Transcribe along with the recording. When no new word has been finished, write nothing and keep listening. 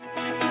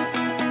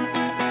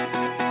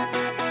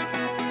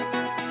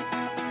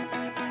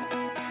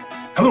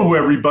Hello,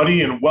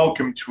 everybody, and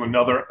welcome to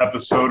another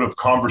episode of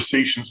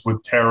Conversations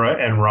with Tara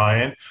and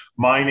Ryan.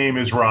 My name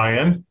is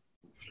Ryan.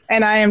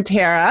 And I am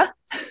Tara.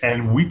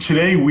 And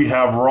today we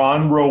have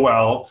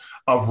Roel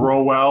of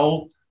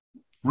Roel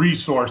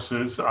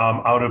Resources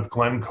out of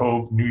Glen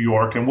Cove, New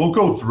York. And we'll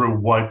go through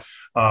what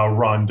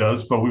Ron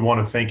does, but we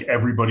want to thank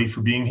everybody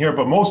for being here.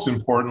 But most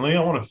importantly,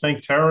 I want to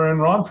thank Tara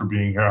and Ron for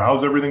being here.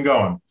 How's everything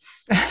going?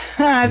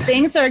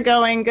 Things are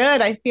going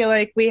good. I feel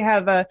like we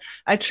have a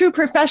true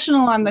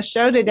professional on the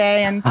show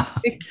today, and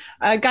we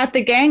got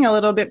the gang a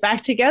little bit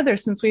back together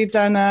since we've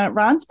done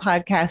Ron's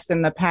podcast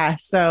in the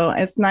past. So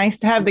it's nice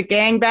to have the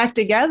gang back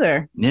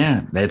together.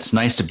 Yeah, it's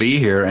nice to be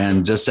here.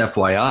 And just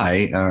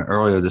FYI,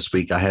 earlier this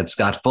week, I had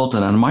Scott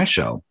Fulton on my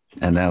show,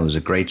 and that was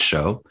a great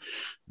show.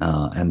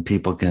 And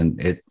people can,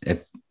 it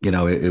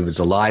was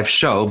a live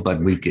show, but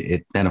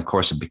then of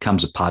course it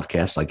becomes a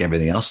podcast like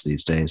everything else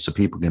these days. So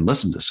people can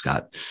listen to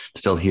Scott,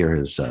 still hear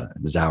his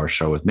hour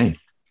show with me.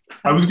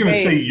 I was going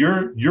to say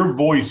your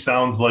voice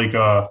sounds like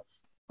a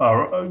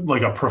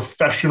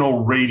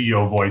professional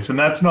radio voice. And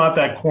that's not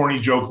that corny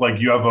joke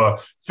like you have a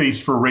face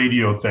for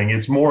radio thing.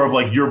 It's more of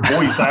like your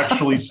voice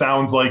actually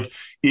sounds like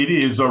it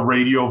is a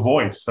radio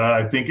voice.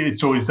 I think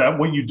so. Is that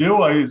what you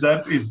do? Is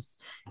that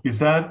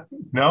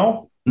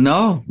no?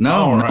 No.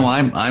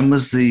 Right. I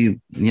was the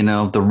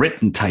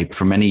written type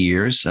for many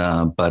years,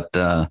 but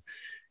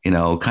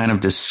kind of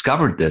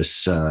discovered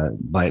this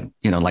by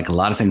like a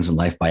lot of things in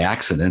life by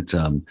accident.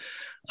 In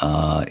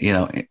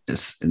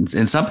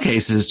some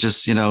cases,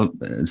 just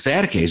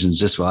sad occasions,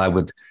 just while I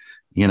would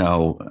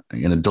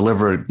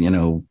deliver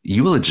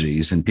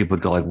eulogies, and people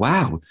would go like,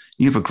 "Wow,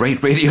 you have a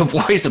great radio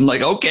voice." I'm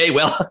like, "Okay,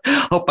 well,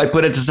 hope I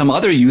put it to some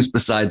other use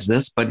besides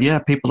this." But yeah,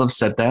 people have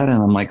said that,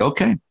 and I'm like,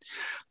 "Okay."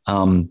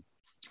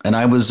 And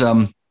I was,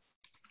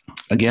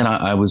 again,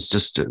 I was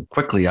just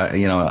quickly,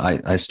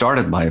 I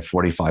started my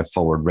 45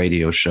 Forward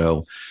radio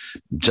show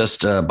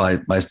just by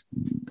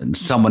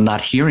someone not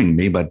hearing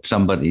me, but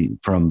somebody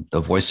from the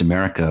Voice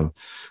America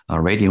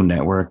radio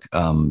network,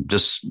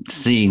 just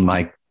seeing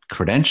my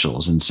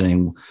credentials and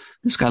saying,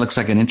 this guy looks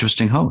like an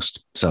interesting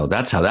host. So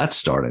that's how that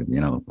started,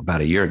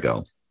 about a year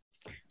ago.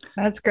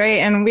 That's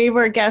great. And we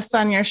were guests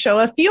on your show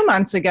a few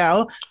months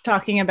ago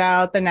talking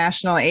about the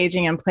National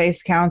Aging in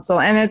Place Council.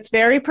 And it's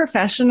very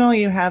professional.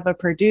 You have a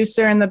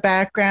producer in the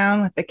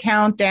background with the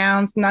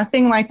countdowns,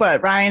 nothing like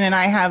what Ryan and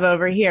I have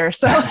over here.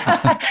 So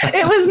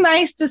it was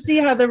nice to see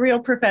how the real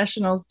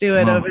professionals do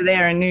it over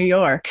there in New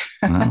York.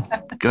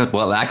 Good.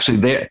 Well,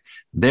 actually,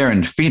 they're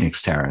in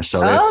Phoenix, Tara. So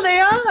they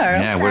are.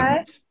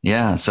 Yeah.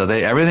 Okay. So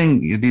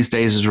everything these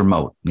days is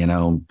remote,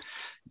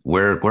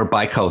 We're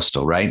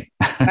bi-coastal, right?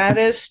 That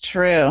is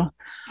true.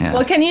 Yeah.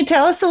 Well, can you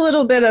tell us a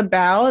little bit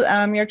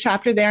about your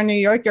chapter there in New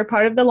York? You're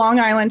part of the Long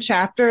Island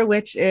chapter,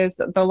 which is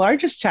the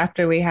largest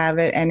chapter we have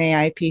at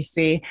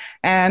NAIPC.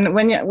 And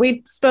when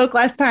we spoke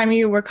last time,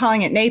 you were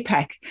calling it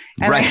NAPEC.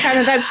 And right.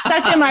 That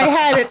stuck in my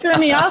head. It threw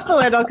me off a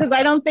little because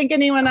I don't think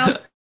anyone else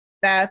did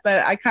that,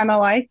 but I kind of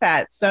like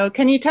that. So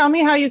can you tell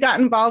me how you got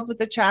involved with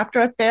the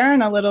chapter up there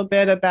and a little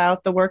bit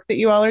about the work that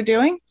you all are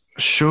doing?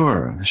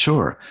 Sure.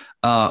 So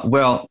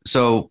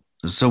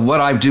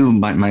what I do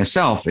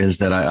myself is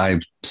that I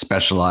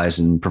specialize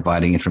in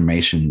providing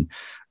information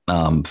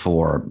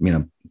for,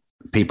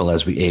 people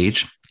as we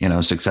age,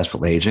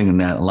 successful aging. And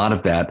that a lot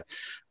of that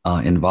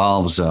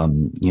involves,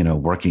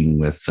 working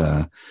with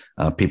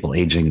people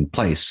aging in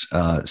place.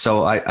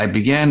 So I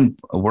began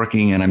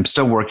working, and I'm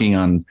still working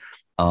on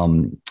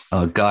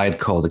a guide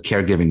called the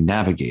Caregiving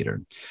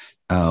Navigator,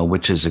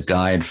 which is a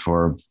guide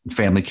for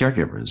family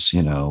caregivers,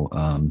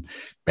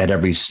 at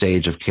every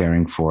stage of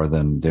caring for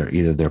them. They're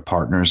either their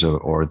partners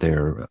or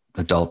their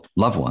adult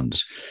loved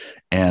ones.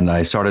 And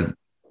I started,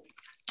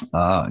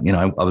 I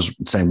was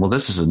saying, well,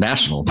 this is a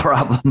national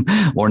problem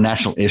or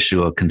national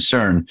issue of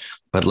concern,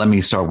 but let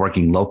me start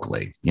working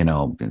locally,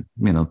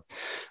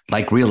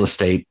 like real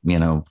estate,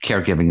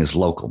 caregiving is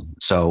local.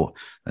 So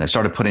I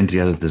started putting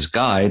together this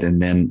guide,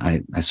 and then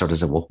I started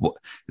to say, well,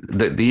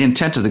 the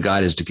intent of the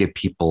guide is to give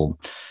people,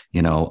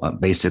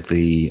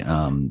 basically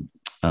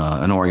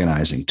an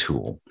organizing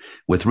tool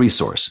with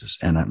resources.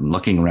 And I'm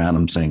looking around,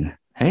 I'm saying,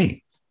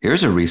 hey,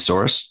 here's a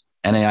resource,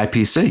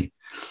 NAIPC.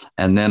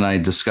 And then I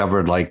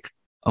discovered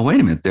oh, wait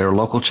a minute, there are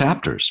local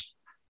chapters.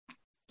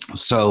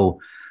 So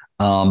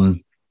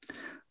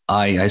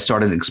I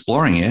started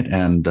exploring it.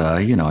 And,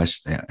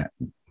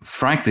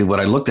 frankly, what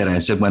I looked at, I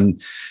said, when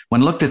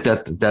looked at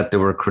that there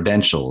were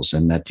credentials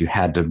and that you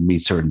had to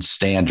meet certain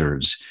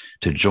standards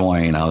to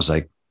join, I was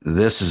like,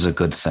 this is a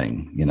good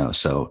thing,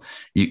 so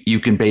you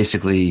can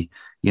basically,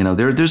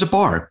 there's a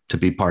bar to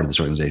be part of this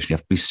organization. You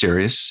have to be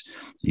serious.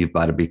 You've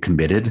got to be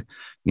committed.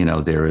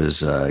 There is,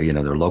 there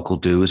are local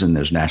dues and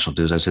there's national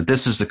dues. I said,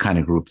 this is the kind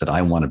of group that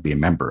I want to be a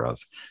member of,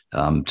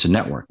 to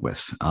network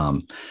with.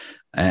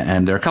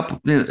 And there are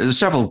there's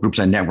several groups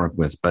I network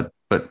with, but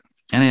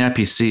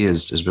NAIPC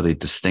is really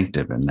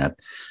distinctive in that,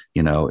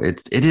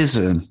 it is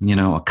a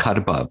cut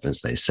above, as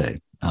they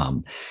say.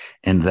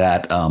 In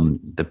that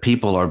the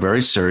people are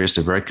very serious,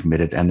 they're very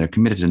committed, and they're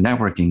committed to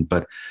networking.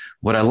 But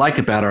what I like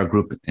about our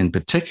group in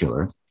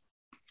particular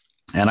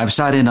And I've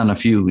sat in on a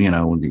few,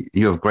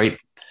 you have great,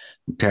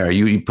 Tara,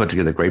 you put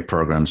together great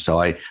programs. So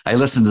I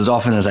listen as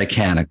often as I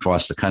can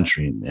across the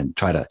country and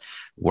try to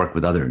work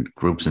with other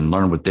groups and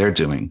learn what they're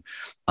doing.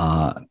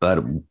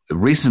 But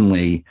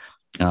recently,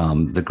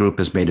 the group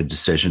has made a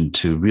decision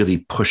to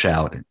really push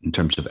out in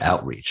terms of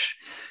outreach,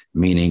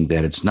 meaning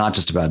that it's not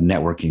just about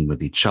networking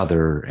with each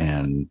other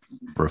and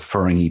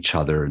referring each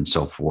other and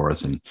so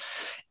forth. And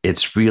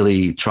it's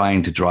really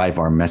trying to drive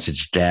our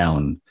message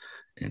down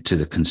to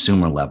the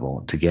consumer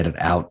level to get it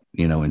out,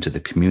 into the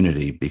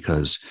community,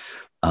 because,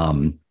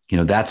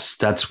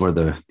 that's where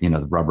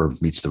the rubber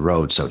meets the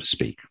road, so to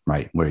speak,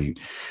 right?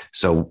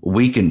 So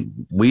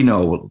we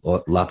know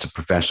lots of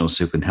professionals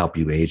who can help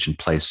you age in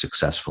place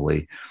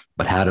successfully,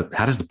 but how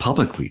does the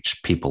public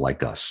reach people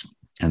like us?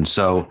 And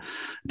so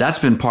that's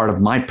been part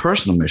of my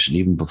personal mission,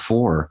 even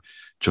before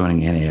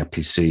joining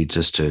NAIPC,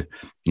 just to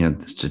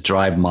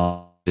drive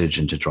message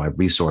and to drive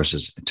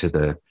resources to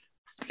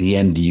the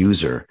end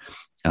user.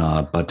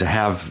 But to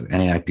have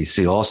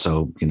NAIPC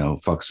also,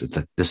 folks,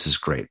 this is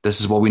great. This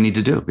is what we need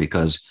to do,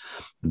 because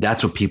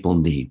that's what people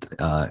need.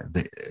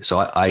 So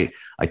I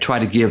try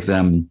to give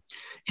them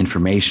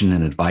information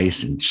and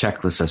advice and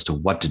checklists as to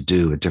what to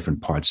do at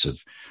different parts of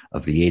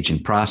the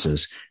aging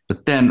process.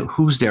 But then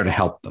who's there to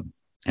help them?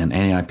 And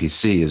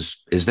NAIPC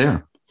is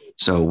there.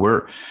 So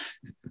we're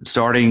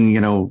starting,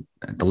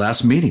 at the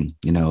last meeting,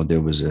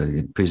 there was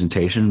a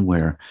presentation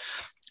where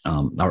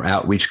our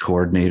outreach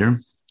coordinator,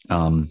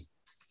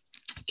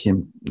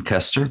 Kim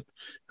Kester,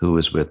 who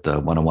is with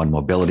 101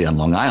 Mobility on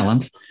Long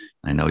Island.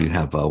 I know you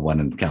have one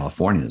in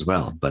California as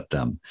well, but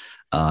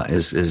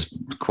is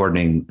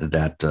coordinating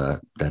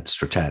that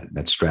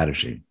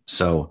strategy.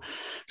 So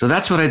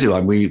that's what I do.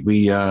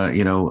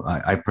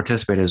 I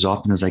participate as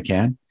often as I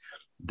can.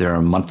 There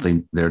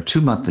are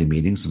 2 monthly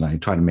meetings, and I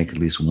try to make at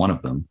least one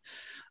of them.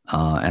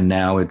 And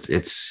now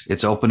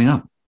it's opening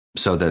up,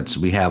 so that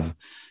we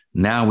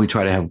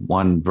try to have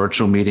one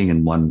virtual meeting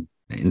and one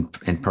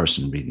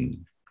in-person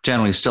meeting.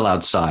 Generally still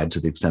outside, to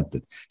the extent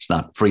that it's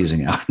not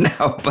freezing out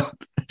now, but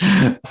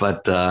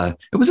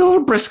it was a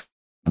little brisk,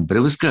 but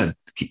it was good.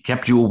 It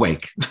kept you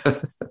awake.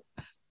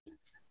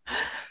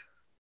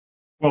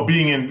 Well,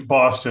 being in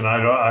Boston,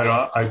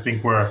 I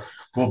think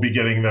we'll be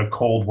getting the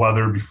cold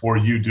weather before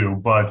you do,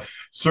 but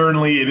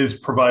certainly it is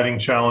providing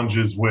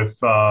challenges with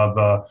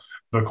the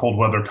cold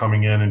weather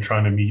coming in and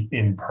trying to meet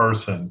in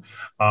person.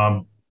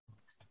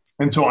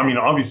 And so,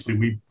 obviously,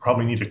 we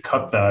probably need to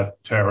cut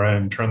that, Tara,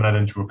 and turn that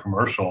into a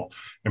commercial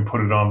and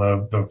put it on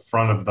the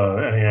front of the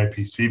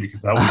NAIPC,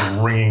 because that was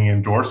a ringing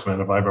endorsement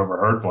if I've ever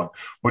heard one.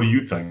 What do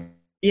you think?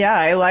 Yeah,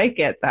 I like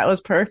it. That was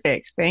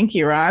perfect. Thank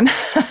you, Ron.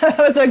 That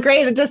was a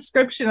great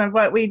description of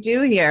what we do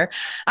here.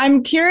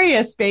 I'm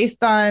curious,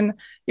 based on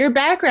your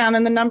background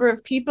and the number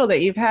of people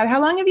that you've had,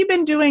 how long have you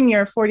been doing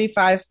your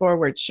 45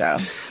 Forward show?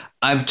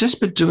 I've just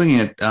been doing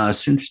it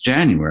since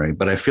January,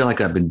 but I feel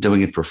like I've been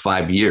doing it for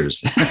 5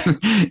 years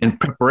in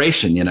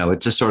preparation.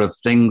 It just sort of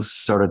things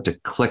started to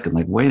click, and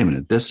like, wait a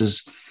minute, this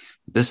is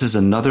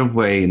another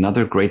way,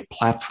 another great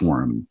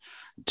platform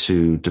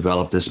to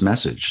develop this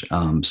message.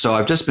 So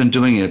I've just been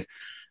doing it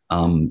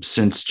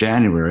since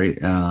January,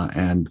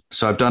 and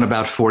so I've done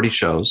about 40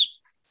 shows,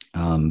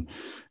 and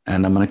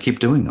I'm going to keep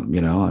doing them.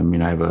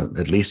 I have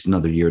at least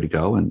another year to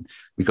go, and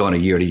we go on a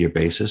year-to-year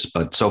basis.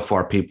 But so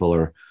far, people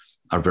are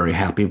very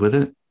happy with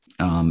it.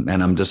 And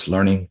I'm just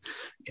learning,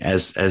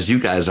 as you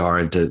guys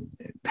are,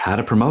 how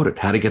to promote it,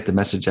 how to get the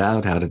message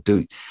out, how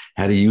to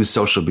use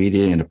social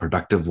media in a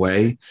productive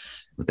way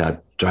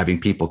without driving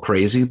people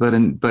crazy, but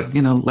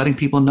letting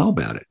people know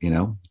about it.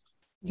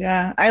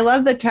 Yeah, I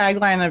love the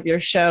tagline of your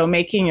show,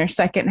 making your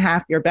second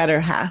half your better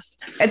half.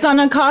 It's on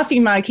a coffee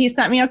mug. He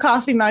sent me a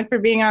coffee mug for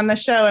being on the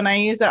show, and I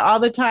use it all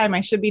the time.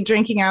 I should be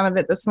drinking out of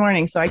it this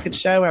morning so I could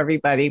show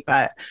everybody.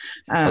 But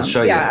I'll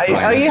show you.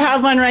 Yeah, you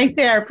have one right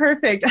there.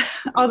 Perfect.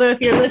 Although if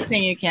you're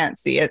listening, you can't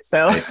see it.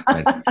 So,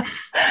 right.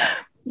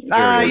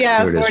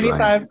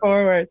 45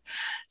 Forward.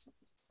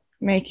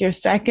 Make your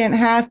second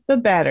half the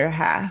better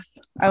half.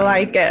 I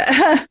like it.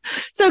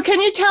 So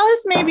can you tell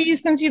us, maybe,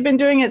 since you've been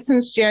doing it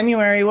since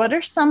January, what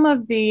are some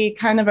of the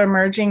kind of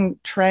emerging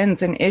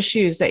trends and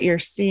issues that you're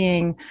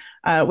seeing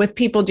with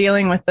people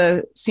dealing with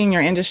the senior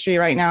industry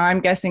right now? I'm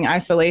guessing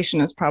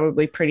isolation is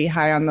probably pretty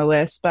high on the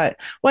list, but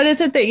what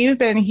is it that you've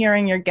been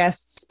hearing your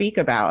guests speak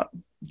about?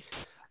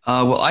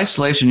 Well,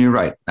 isolation, you're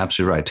right.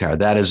 Absolutely right, Tara.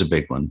 That is a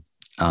big one.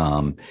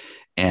 I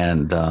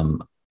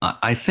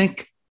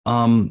think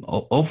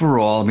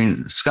overall,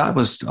 Scott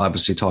was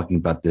obviously talking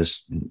about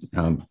this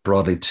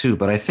broadly too,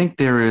 but I think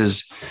there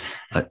is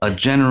a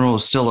general,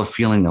 still a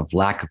feeling of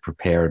lack of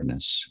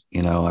preparedness,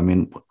 and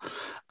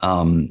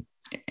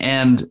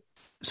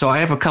so I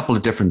have a couple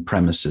of different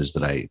premises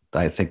that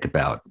I think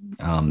about.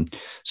 So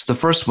the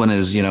first one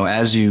is,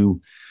 as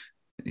you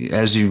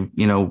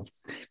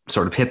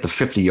sort of hit the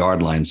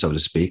 50-yard line, so to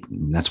speak,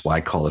 and that's why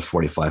I call it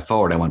 45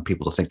 Forward. I want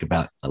people to think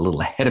about a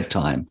little ahead of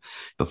time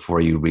before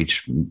you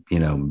reach,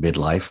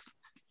 midlife.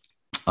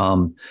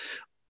 Now,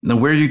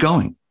 where are you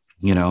going?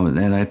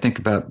 And I think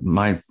about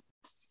my,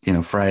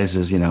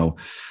 phrases,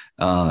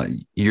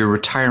 you're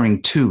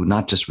retiring to,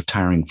 not just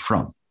retiring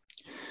from.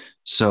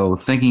 So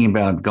thinking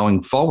about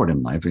going forward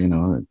in life,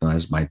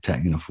 as my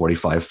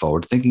 45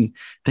 forward, thinking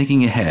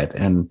ahead.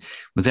 And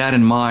with that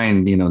in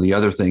mind, the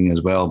other thing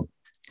as well,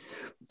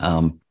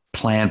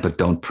 plan, but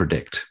don't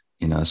predict,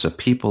 so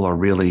people are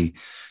really,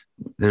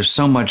 there's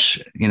so much,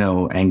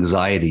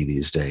 anxiety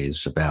these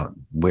days about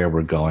where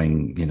we're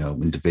going,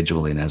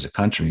 individually and as a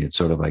country. It's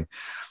sort of like,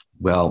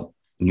 well,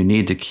 you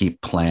need to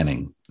keep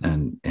planning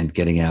and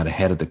getting out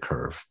ahead of the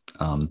curve.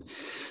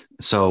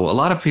 So a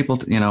lot of people,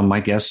 my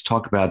guests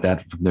talk about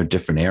that from their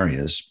different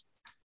areas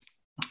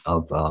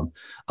of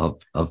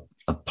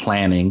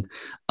planning,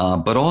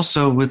 but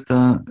also with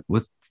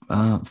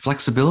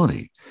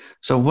flexibility.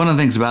 So one of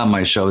the things about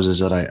my shows is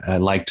that I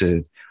like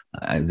to,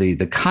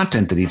 the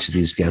content that each of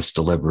these guests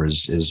deliver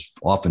is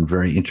often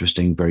very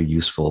interesting, very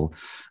useful,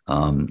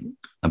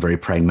 very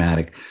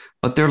pragmatic,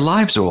 but their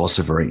lives are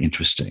also very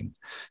interesting.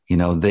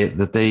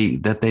 That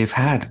they've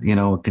had,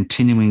 a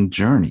continuing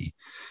journey,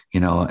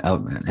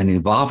 an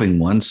evolving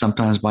one,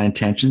 sometimes by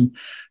intention,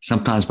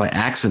 sometimes by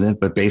accident,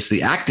 but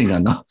basically acting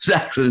on those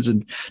accidents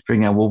and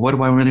figuring out, well, what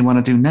do I really want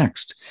to do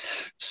next?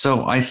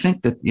 So I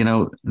think that,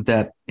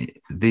 that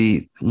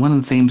one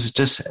of the themes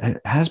just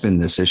has been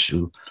this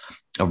issue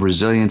of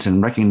resilience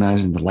and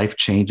recognizing that life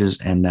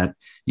changes and that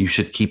you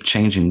should keep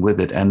changing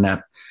with it. And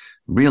that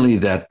really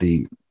that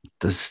the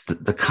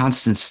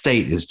constant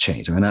state is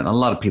change. I mean, a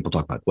lot of people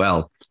talk about,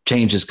 well,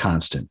 change is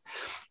constant.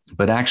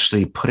 But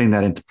actually putting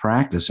that into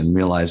practice and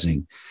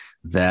realizing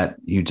that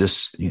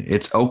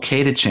it's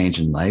okay to change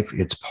in life.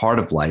 It's part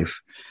of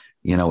life.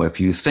 If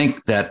you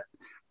think that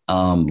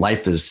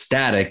life is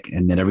static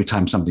and then every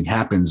time something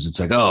happens, it's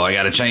like, oh, I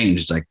got to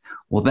change. It's like,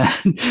 well, then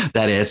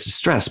that adds to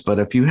stress. But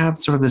if you have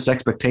sort of this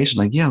expectation,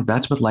 like, yeah,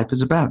 that's what life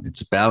is about.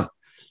 It's about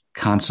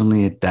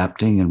constantly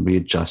adapting and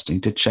readjusting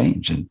to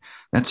change. And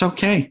that's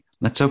okay.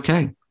 That's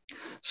okay.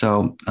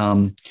 So,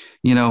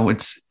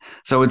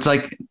 it's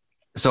like,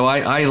 so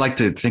I like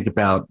to think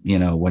about,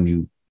 when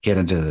you get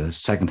into the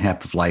second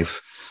half of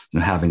life,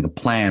 having a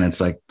plan,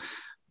 it's like,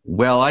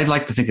 well, I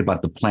like to think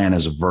about the plan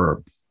as a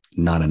verb,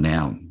 not a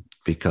noun,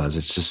 because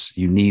it's just,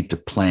 you need to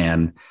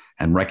plan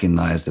and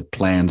recognize that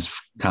plans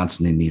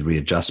constantly need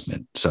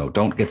readjustment. So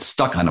don't get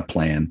stuck on a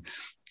plan.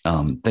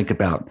 Think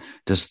about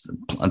just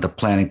the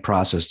planning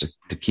process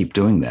to keep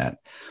doing that.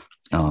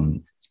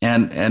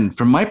 And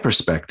from my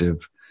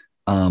perspective,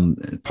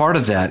 part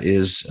of that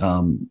is,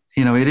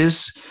 it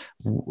is,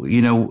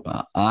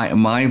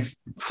 my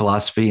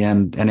philosophy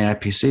and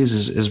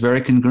NAIPC's is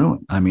very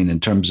congruent. I mean, in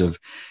terms of,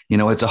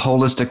 it's a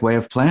holistic way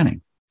of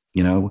planning.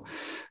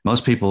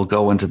 Most people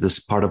go into this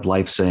part of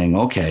life saying,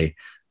 okay,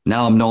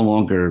 now I'm no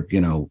longer,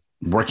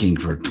 working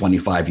for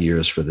 25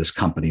 years for this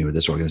company or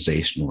this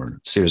organization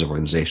or series of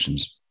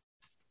organizations.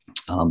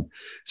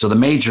 So the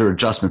major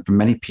adjustment for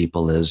many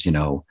people is,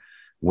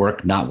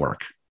 work, not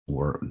work,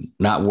 or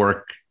not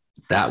work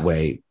that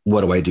way.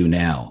 What do I do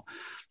now?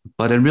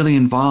 But it really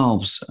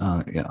involves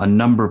a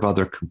number of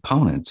other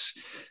components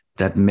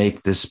that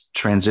make this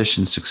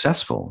transition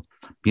successful,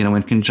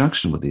 in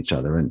conjunction with each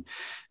other.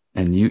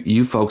 And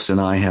you folks and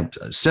I have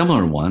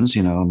similar ones,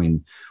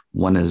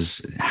 one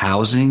is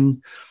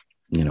housing,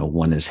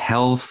 one is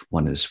health,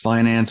 one is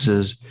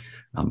finances,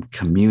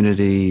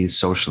 community,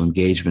 social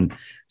engagement.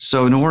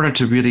 So in order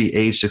to really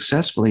age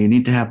successfully, you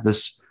need to have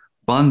this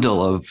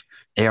bundle of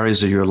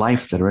areas of your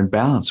life that are in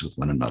balance with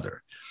one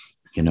another.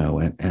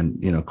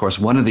 Of course,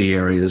 one of the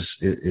areas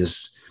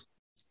is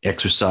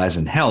exercise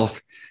and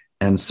health.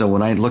 And so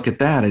when I look at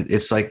that,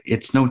 it's like,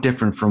 it's no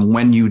different from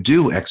when you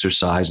do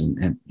exercise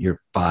and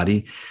your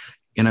body,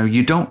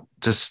 you don't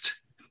just,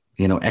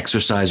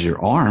 exercise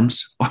your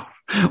arms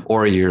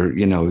or your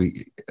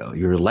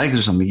legs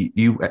or something.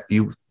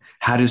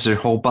 How does your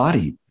whole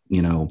body,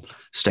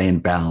 stay in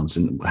balance?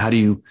 And how do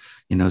you,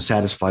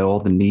 satisfy all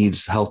the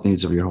needs, health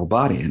needs of your whole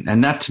body?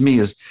 And that to me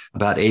is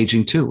about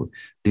aging too.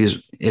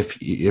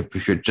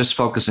 If you're just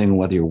focusing on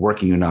whether you're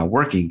working or not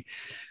working,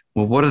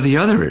 well, what are the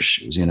other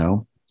issues,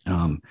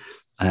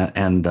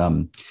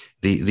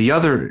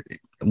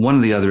 one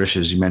of the other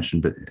issues you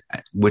mentioned, but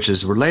which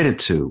is related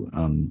to,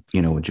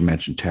 what you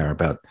mentioned, Tara,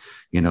 about,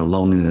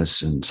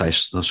 loneliness and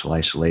social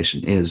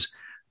isolation, is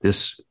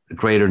this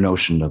greater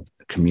notion of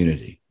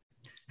community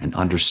and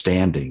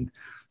understanding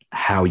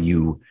how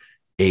you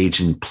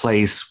age in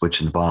place,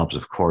 which involves,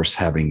 of course,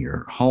 having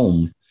your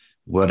home,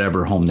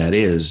 whatever home that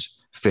is,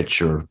 fit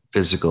your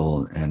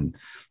physical and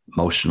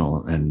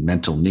emotional and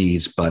mental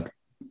needs, but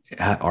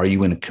are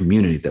you in a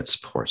community that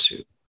supports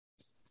you?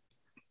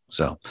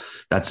 So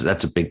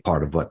that's a big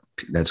part of what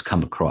that's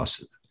come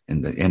across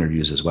in the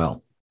interviews as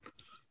well.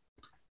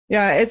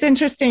 Yeah, it's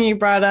interesting you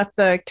brought up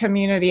the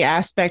community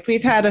aspect.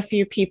 We've had a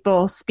few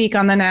people speak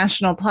on the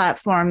national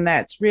platform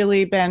that's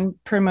really been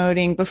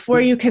promoting, before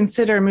you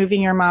consider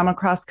moving your mom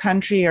across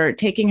country or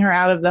taking her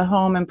out of the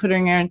home and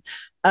putting her in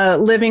a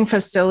living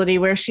facility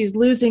where she's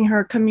losing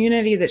her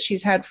community that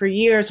she's had for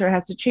years, or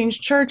has to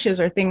change churches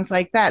or things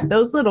like that.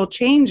 Those little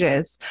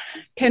changes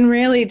can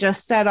really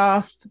just set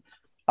off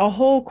a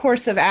whole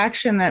course of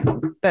action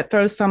that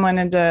throws someone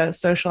into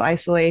social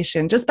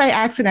isolation just by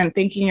accident.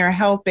 Thinking you're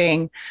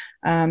helping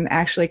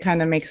actually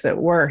kind of makes it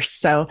worse.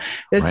 So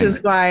this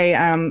is why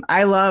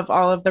I love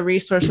all of the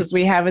resources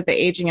we have at the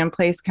Aging in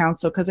Place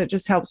Council, because it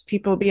just helps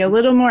people be a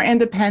little more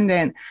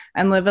independent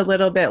and live a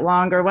little bit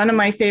longer. One of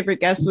my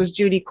favorite guests was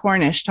Judy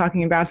Cornish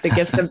talking about the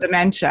gifts of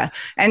dementia.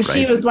 And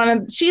she's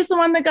the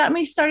one that got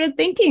me started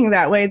thinking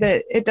that way,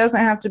 that it doesn't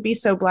have to be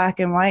so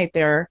black and white.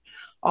 There are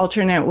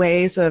alternate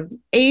ways of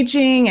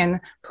aging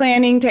and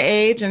planning to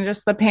age, and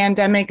just the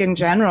pandemic in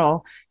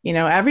general.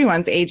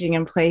 Everyone's aging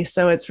in place.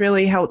 So it's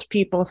really helped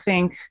people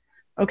think,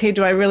 okay,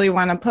 do I really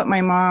want to put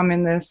my mom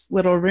in this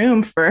little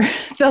room for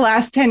the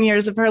last 10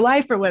 years of her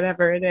life or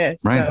whatever it is?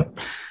 Right. So,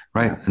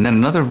 right. And then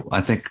another, I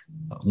think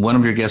one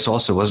of your guests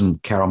also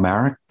wasn't Carol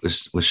Marek.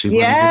 Was she?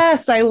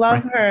 Yes, I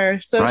love her.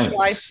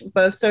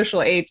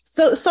 Social age,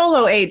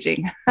 solo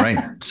aging. Right.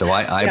 So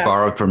I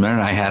borrowed from her,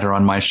 and I had her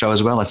on my show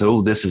as well. I said,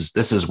 "Oh, this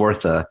is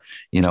worth a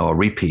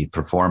repeat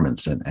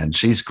performance," and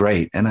she's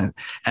great. And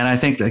I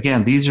think,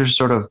 again, these are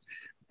sort of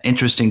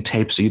interesting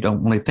tapes that you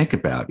don't really think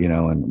about,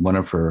 and one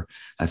of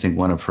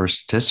her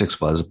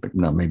statistics was,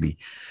 maybe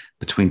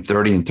between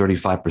 30 and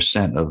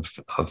 35%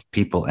 of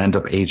people end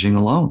up aging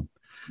alone.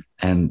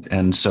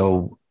 And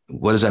so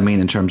what does that mean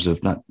in terms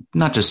of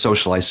not just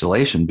social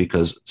isolation,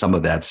 because some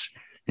of that's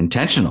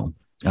intentional,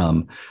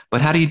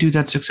 but how do you do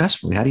that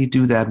successfully? How do you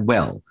do that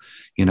well,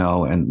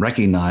 and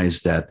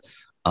recognize that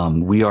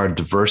we are a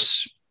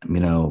diverse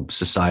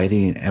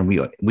society, and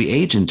we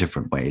age in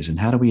different ways, and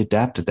how do we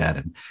adapt to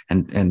that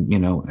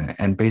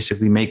and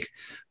basically make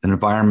an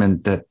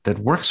environment that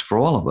works for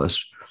all of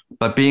us,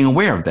 but being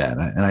aware of that.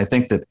 And I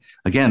think that,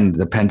 again,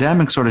 the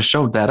pandemic sort of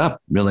showed that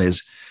up,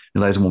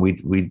 realizing when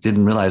we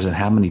didn't realize that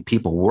how many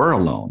people were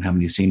alone, how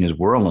many seniors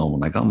were alone. We're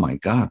like, oh my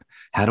God,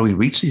 how do we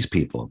reach these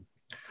people?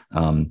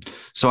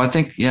 So I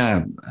think,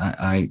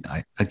 I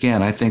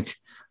think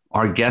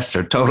our guests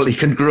are totally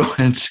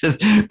congruent,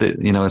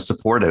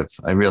 supportive.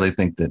 I really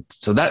think that.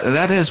 So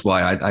that is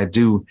why I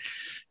do,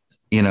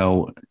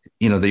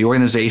 the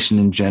organization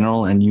in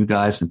general, and you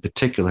guys in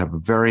particular, have a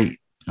very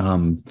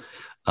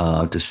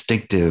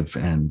distinctive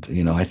and,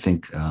 I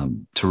think,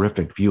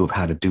 terrific view of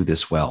how to do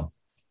this well.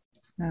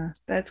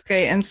 That's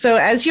great. And so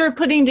as you're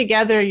putting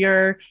together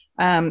your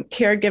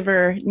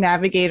caregiver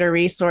navigator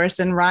resource,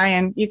 and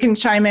Ryan, you can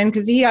chime in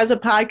because he has a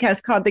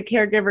podcast called the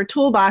Caregiver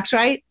Toolbox,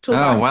 right?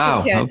 Oh,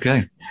 wow.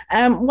 Okay.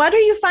 What are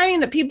you finding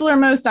that people are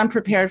most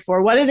unprepared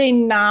for? What do they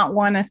not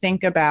want to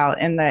think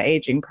about in the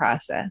aging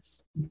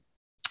process?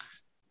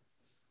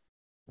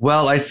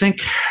 Well, I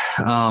think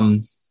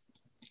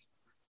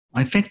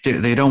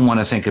they don't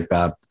want to think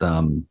about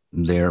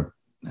their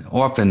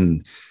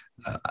often.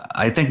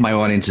 I think my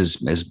audience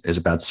is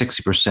about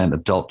 60%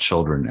 adult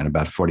children and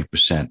about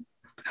 40%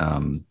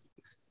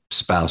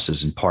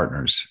 spouses and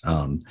partners.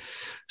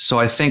 So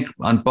I think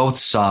on both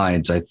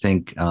sides, I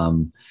think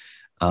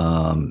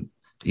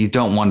you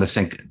don't want to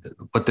think.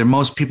 What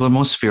people are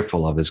most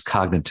fearful of is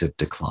cognitive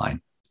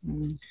decline.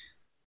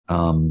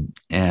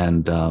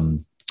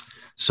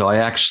 So I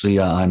actually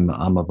I'm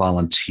a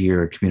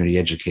volunteer community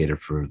educator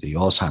for the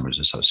Alzheimer's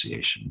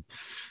Association.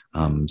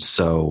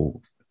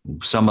 So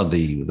some of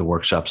the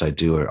workshops I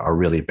do are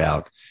really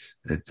about,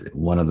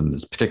 one of them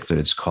is particular,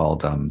 it's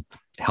called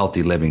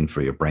Healthy Living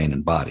for Your Brain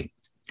and Body,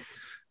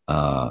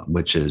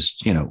 which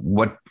is,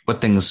 what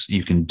things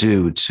you can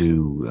do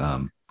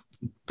to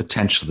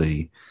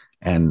potentially,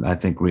 and I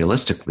think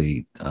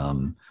realistically,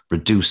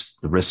 reduce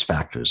the risk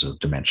factors of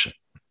dementia.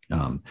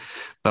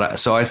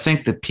 So I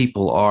think that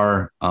people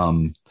are,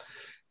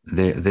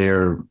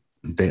 they're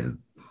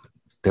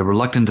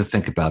reluctant to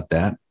think about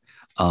that.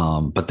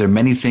 But there are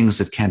many things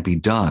that can be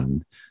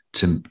done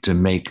to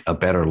make a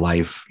better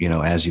life,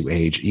 as you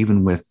age,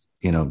 even with,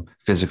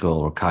 physical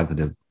or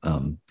cognitive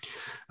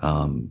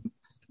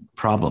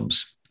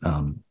problems,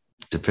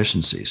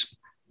 deficiencies.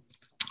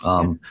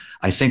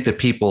 I think that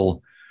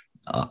people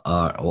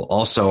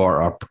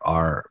also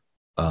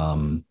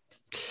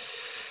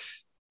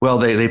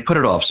they put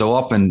it off so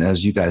often,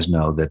 as you guys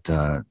know,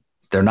 that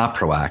they're not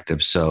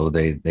proactive. So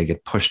they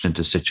get pushed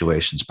into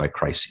situations by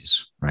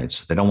crises, right?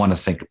 So they don't want to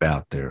think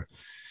about their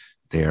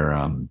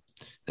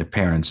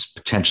parents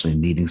potentially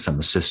needing some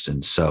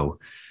assistance. So,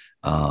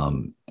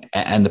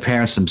 and the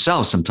parents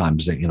themselves,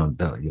 sometimes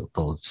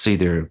they'll see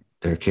their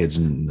kids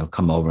and they'll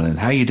come over and,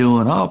 how you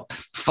doing? Oh,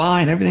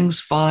 fine.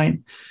 Everything's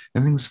fine.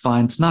 Everything's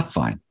fine. It's not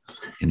fine.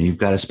 You've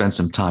got to spend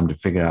some time to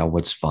figure out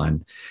what's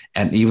fine.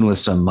 And even with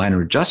some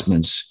minor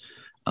adjustments,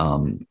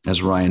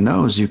 as Ryan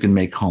knows, you can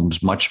make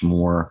homes much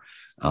more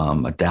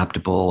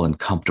adaptable and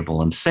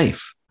comfortable and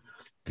safe,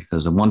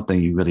 because the one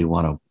thing you really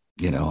want to,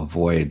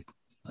 avoid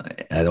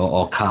at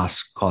all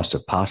cost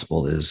if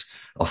possible is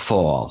a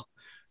fall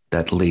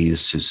that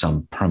leads to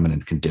some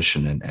permanent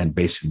condition and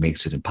basically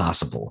makes it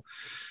impossible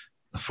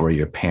for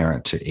your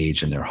parent to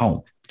age in their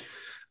home.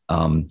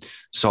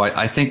 So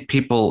I think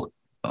people,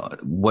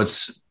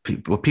 what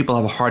people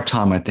have a hard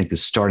time, I think,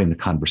 is starting the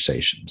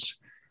conversations.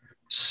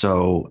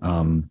 So,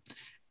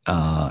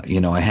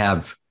 I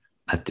have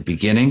at the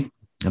beginning,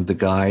 of the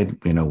guide,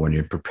 when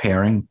you're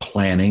preparing,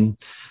 planning,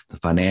 the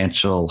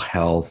financial,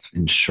 health,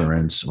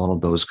 insurance, all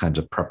of those kinds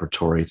of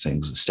preparatory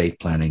things, estate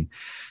planning.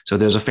 So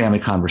there's a family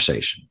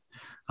conversation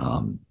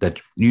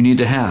that you need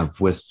to have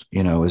with,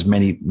 as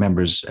many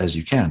members as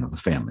you can of the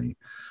family.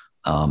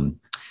 And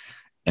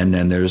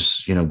then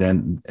there's,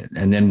 then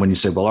when you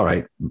say, well, all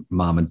right,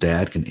 mom and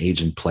dad can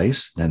age in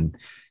place, then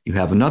you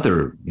have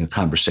another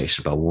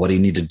conversation about, well, what do you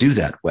need to do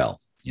that well?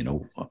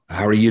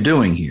 How are you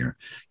doing here?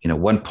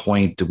 One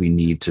point do we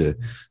need to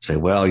say,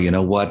 well, you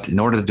know what, in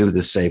order to do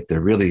this safe,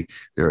 there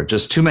are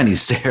just too many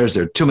stairs.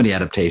 There are too many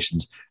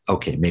adaptations.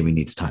 Okay, maybe we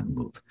need time to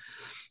move.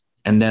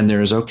 And then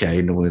there's,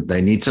 okay,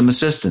 they need some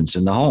assistance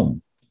in the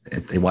home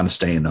if they want to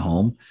stay in the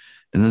home.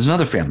 And there's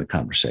another family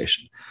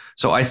conversation.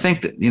 So I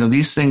think that,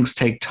 these things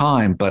take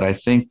time, but I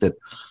think that,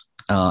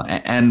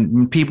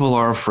 and people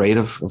are afraid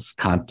of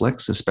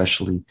conflicts,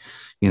 especially,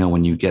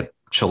 when you get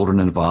children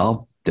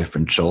involved.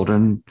 Different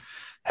children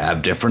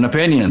have different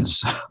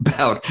opinions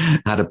about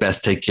how to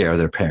best take care of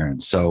their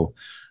parents. So,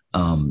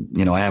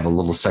 I have a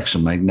little section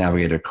in my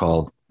navigator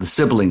called the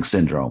sibling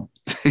syndrome.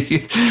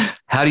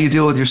 How do you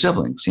deal with your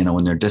siblings,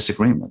 when there are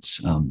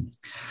disagreements? And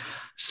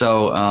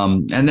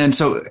then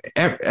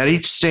at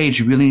each stage,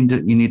 you really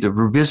need to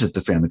revisit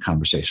the family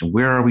conversation.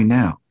 Where are we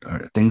now?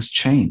 Are things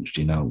changed?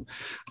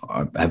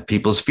 Have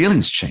people's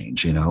feelings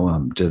changed?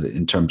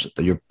 In terms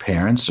of your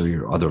parents or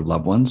your other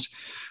loved ones,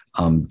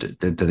 do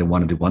they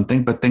want to do one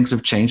thing, but things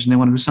have changed and they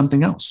want to do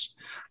something else?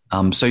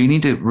 So you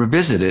need to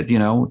revisit it.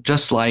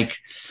 Just like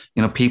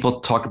people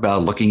talk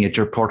about looking at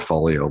your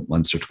portfolio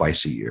once or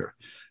twice a year.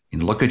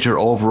 Look at your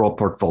overall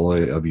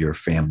portfolio of your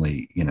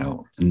family,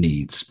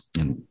 needs,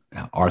 and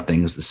are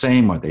things the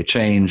same? Are they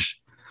changed?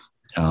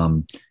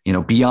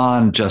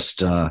 Beyond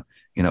just,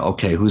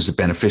 okay, who's the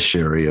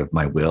beneficiary of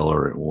my will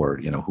or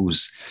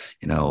who's,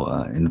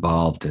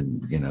 involved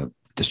in,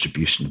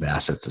 distribution of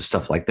assets and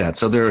stuff like that.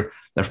 So they're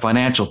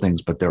financial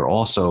things, but there are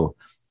also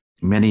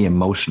many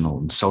emotional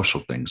and social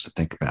things to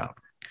think about.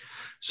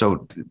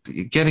 So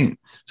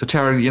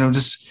Tara,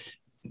 just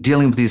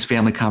dealing with these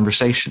family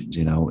conversations,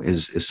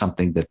 is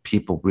something that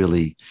people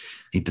really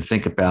need to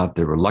think about.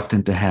 They're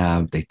reluctant to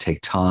have. They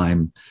take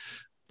time.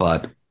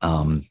 But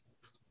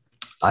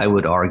I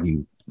would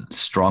argue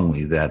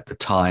strongly that the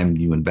time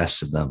you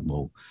invest in them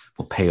will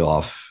pay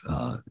off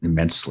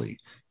immensely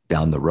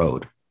down the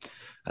road,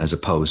 as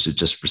opposed to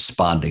just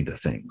responding to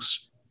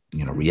things,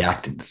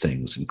 reacting to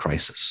things in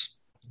crisis.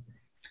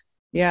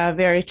 Yeah,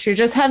 very true.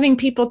 Just having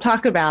people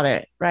talk about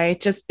it, right?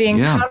 Just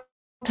being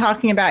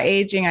talking about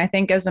aging. I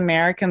think as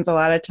Americans, a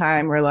lot of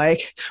time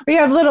we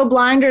have little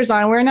blinders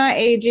on. We're not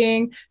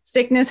aging.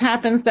 Sickness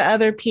happens to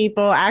other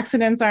people.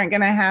 Accidents aren't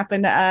going to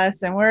happen to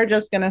us. And we're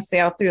just going to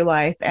sail through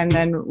life. And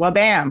then, well,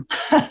 bam,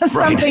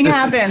 something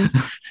happens.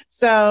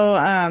 So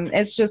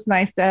it's just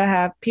nice to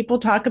have people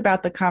talk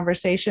about the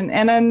conversation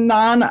in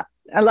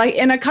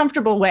a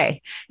comfortable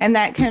way. And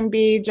that can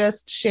be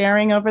just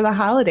sharing over the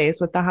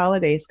holidays, with the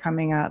holidays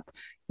coming up,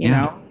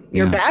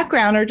 your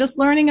background, or just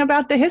learning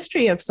about the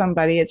history of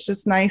somebody. It's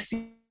just nice,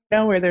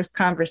 where there's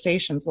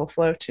conversations will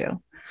flow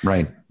to.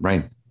 Right.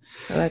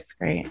 So that's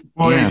great.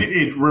 Well,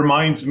 it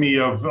reminds me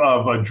of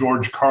a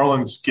George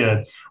Carlin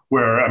skit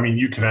where,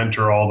 you could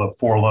enter all the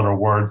 4-letter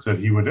words that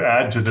he would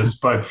add to this,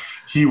 but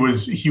he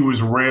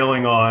was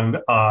railing on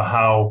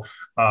how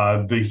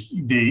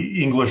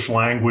the English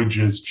language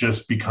is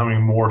just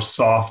becoming more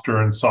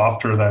softer and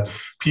softer, that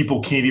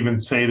people can't even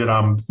say that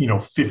I'm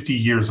 50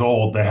 years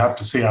old. They have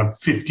to say I'm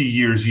 50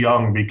 years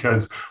young,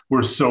 because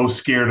we're so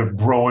scared of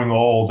growing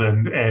old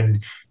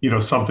and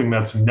something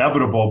that's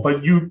inevitable.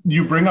 But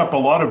you bring up a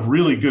lot of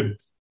really good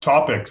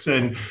topics.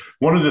 And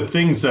one of the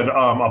things that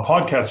a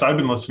podcast I've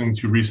been listening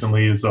to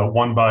recently is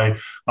one by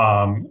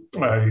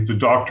he's a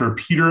Dr.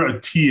 Peter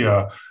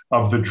Attia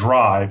of The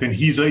Drive, and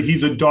he's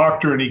a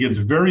doctor, and he gets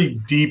very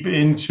deep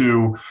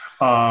into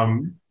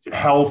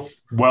health,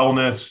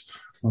 wellness,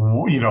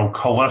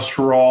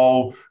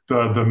 cholesterol,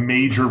 the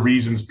major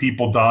reasons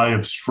people die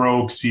of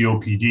stroke,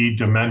 COPD,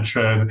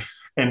 dementia,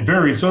 and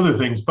various other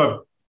things.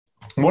 But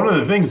one of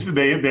the things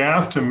they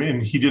asked him,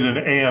 and he did an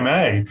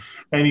AMA,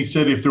 and he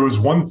said, if there was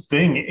one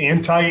thing,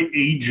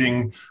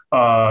 anti-aging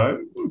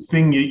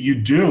thing that you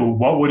do,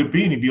 what would it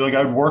be? And he'd be like,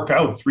 I'd work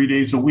out 3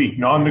 days a week,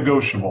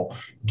 non-negotiable.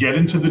 Get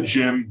into the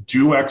gym,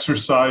 do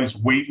exercise,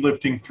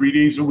 weightlifting 3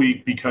 days a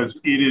week, because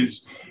it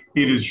is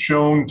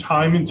shown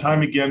time and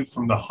time again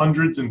from the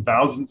hundreds and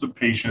thousands of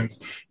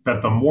patients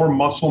that the more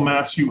muscle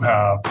mass you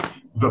have,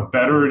 the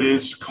better it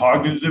is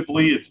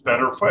cognitively. It's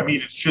better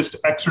it's just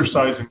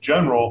exercise in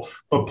general,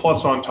 but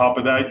plus on top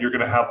of that, you're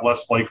going to have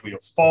less likely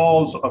of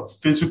falls, of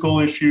physical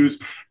issues.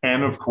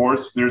 And of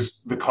course, there's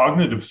the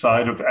cognitive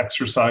side of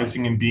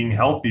exercising and being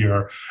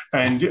healthier.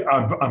 And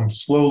I'm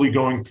slowly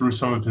going through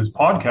some of his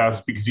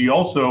podcasts, because he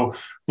also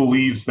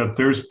believes that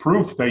there's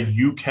proof that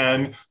you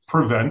can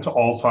prevent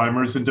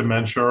Alzheimer's and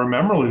dementia or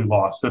memory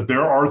loss, that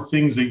there are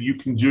things that you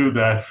can do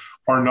that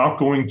are not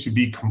going to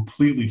be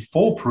completely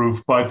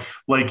foolproof. But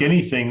like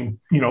anything,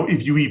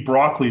 if you eat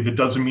broccoli, that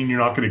doesn't mean you're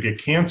not going to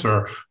get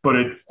cancer, but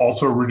it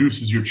also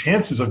reduces your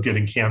chances of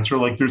getting cancer.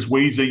 Like there's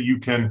ways that you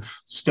can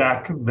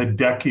stack the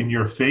deck in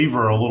your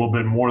favor a little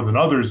bit more than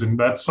others. And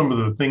that's some of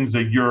the things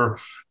that you're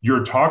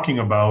talking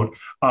about.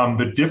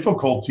 The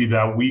difficulty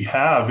that we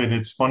have, and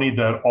it's funny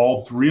that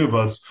all three of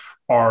us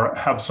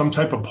have some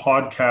type of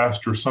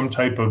podcast or some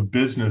type of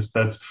business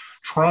that's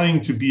trying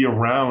to be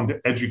around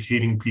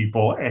educating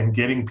people and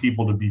getting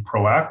people to be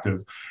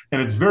proactive. And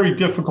it's very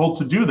difficult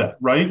to do that,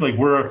 right? Like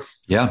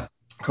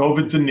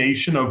COVID's a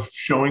nation of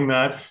showing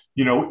that,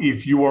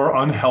 if you are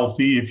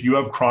unhealthy, if you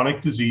have chronic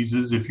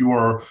diseases, if you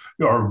are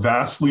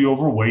vastly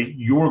overweight,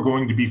 you are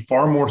going to be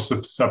far more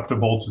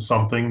susceptible to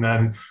something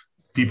than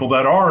people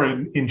that are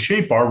in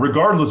shape are,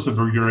 regardless of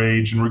your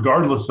age and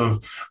regardless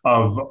of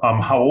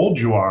how old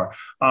you are.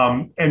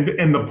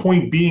 And the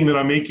point being that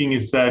I'm making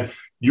is that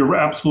you're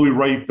absolutely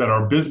right that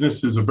our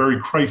business is a very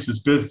crisis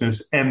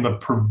business, and the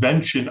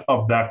prevention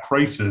of that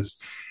crisis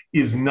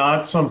is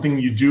not something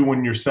you do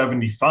when you're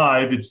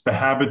 75. It's the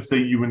habits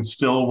that you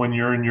instill when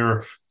you're in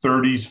your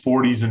 30s,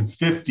 40s, and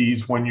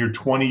 50s, when you're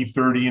 20,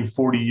 30, and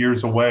 40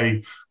 years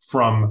away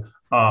from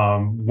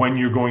when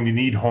you're going to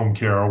need home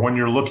care, or when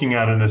you're looking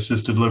at an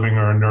assisted living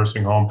or a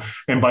nursing home.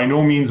 And by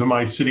no means am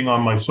I sitting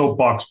on my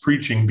soapbox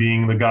preaching,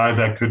 being the guy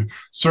that could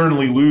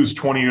certainly lose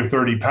 20 or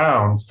 30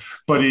 pounds,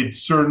 but it's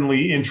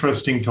certainly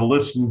interesting to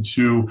listen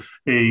to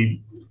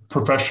a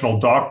professional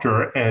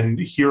doctor and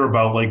hear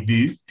about like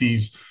these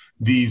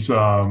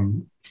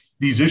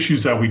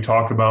issues that we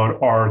talk about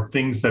are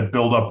things that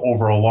build up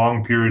over a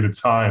long period of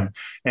time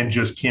and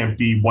just can't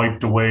be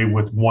wiped away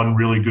with one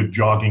really good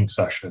jogging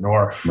session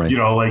or,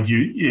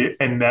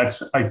 and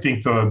that's, I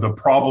think the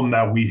problem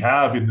that we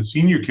have in the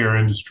senior care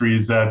industry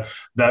is that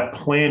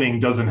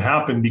planning doesn't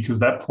happen, because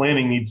that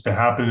planning needs to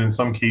happen in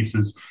some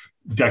cases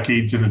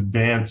decades in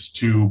advance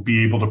to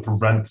be able to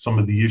prevent some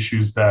of the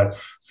issues that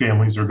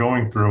families are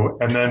going through.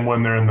 And then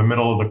when they're in the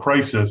middle of the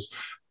crisis,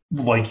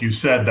 like you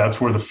said,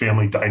 that's where the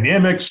family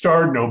dynamics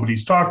start.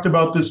 Nobody's talked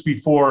about this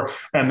before.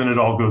 And then it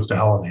all goes to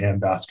hell in a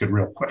handbasket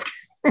real quick.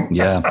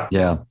 Yeah.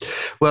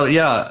 Well,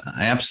 I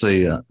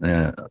absolutely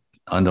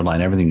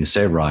underline everything you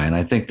say, Ryan.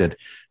 I think that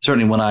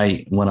certainly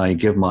when I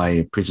give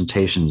my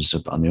presentations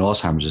on the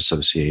Alzheimer's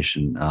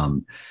Association,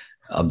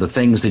 of the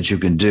things that you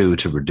can do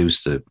to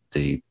reduce the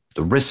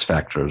risk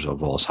factors of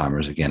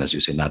Alzheimer's, again, as you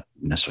say, not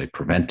necessarily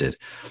prevent it.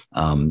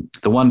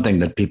 The one thing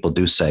that people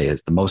do say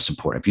is the most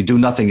important. If you do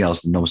nothing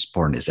else, the most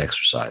important is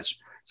exercise.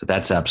 So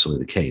that's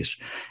absolutely the case.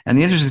 And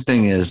the interesting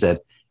thing is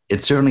that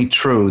it's certainly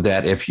true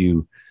that if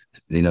the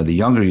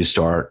younger you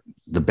start,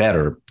 the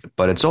better.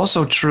 But it's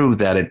also true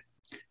that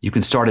you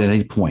can start at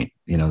any point.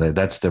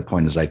 That's their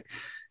point, is like,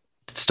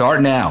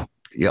 start now.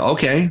 Yeah,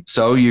 okay.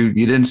 So you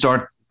didn't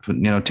start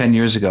 10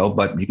 years ago,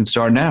 but you can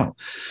start now.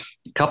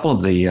 A couple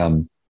of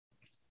the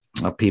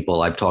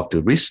people I've talked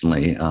to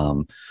recently,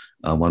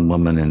 one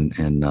woman,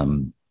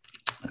 and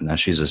now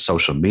she's a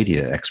social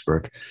media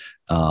expert,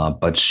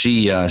 but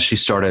she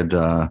started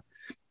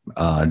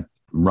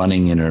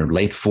running in her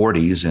late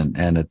 40s,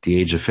 and at the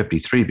age of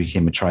 53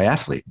 became a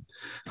triathlete.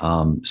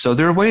 So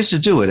there are ways to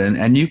do it,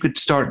 and you could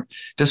start.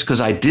 Just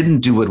because I didn't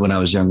do it when I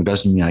was younger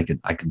doesn't mean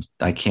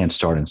I can't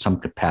start in some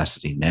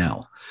capacity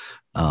now.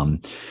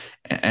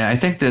 And I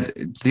think that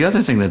the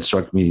other thing that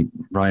struck me,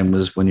 Brian,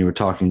 was when you were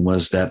talking,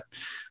 was that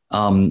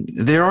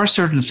there are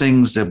certain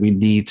things that we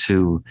need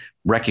to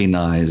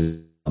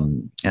recognize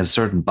as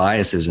certain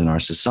biases in our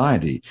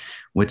society,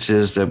 which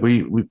is that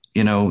we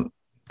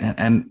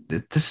and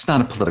this is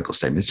not a political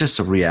statement, it's just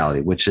a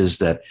reality, which is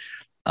that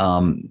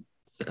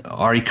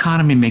our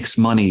economy makes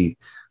money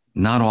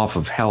not off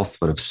of health,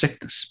 but of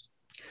sickness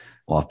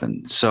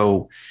often.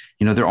 So,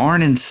 there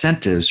aren't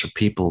incentives for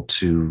people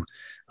to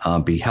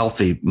be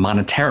healthy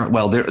monetarily.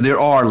 Well, there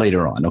are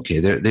later on. Okay,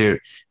 there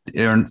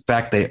in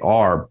fact, they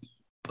are.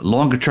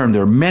 Longer term,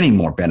 there are many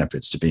more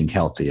benefits to being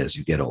healthy as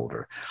you get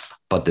older.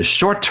 But the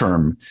short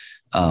term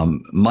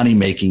money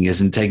making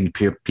isn't taking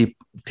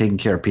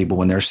care of people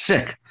when they're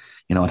sick,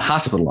 and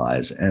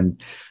hospitalized.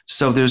 And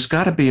so there's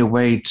got to be a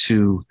way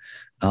to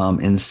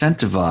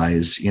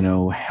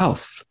incentivize,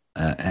 health.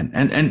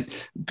 And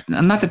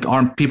not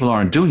that people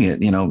aren't doing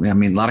it.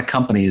 A lot of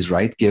companies,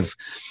 right, give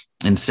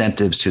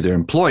incentives to their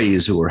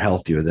employees who are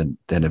healthier than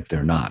if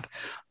they're not.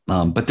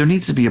 But there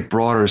needs to be a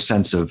broader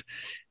sense of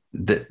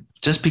that.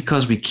 Just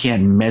because we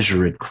can't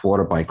measure it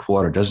quarter by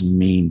quarter doesn't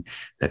mean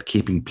that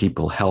keeping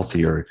people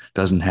healthier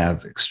doesn't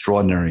have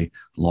extraordinary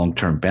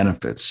long-term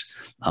benefits,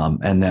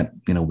 and that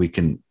we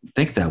can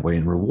think that way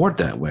and reward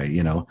that way.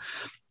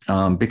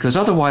 Because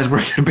otherwise we're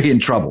going to be in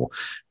trouble.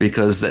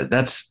 Because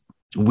that's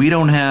we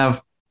don't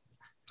have,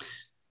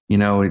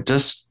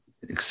 just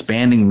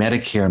expanding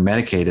Medicare and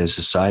Medicaid as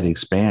society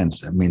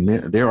expands.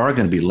 There are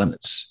going to be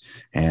limits.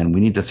 And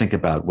we need to think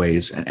about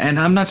ways. And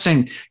I'm not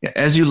saying,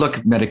 as you look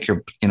at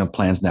Medicare,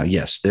 plans now,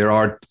 yes, there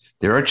are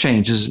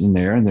changes in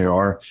there, and there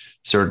are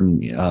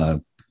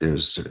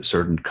there's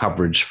certain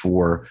coverage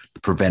for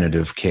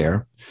preventative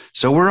care.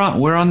 So we're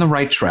on the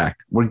right track.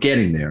 We're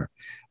getting there.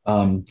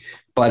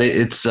 But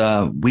it's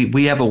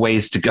we have a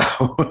ways to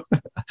go.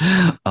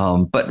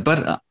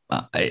 But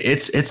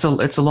it's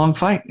a long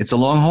fight. It's a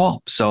long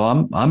haul. So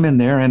I'm in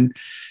there, and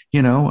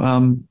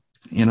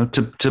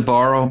to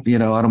borrow,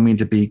 I don't mean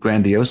to be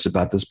grandiose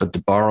about this, but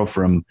to borrow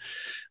from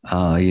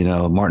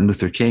Martin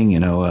Luther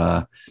King,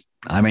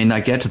 I may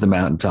not get to the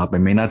mountaintop. I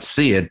may not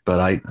see it, but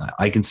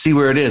I can see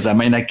where it is. I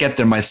may not get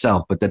there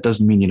myself, but that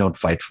doesn't mean you don't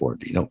fight for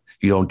it. You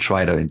don't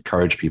try to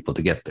encourage people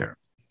to get there.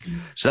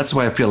 So that's the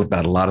way I feel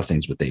about a lot of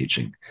things with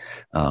aging.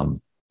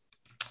 And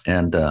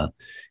I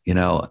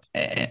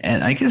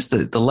guess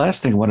the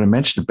last thing I want to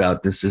mention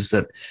about this is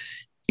that,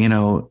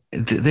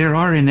 there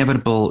are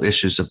inevitable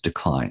issues of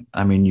decline.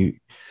 I mean,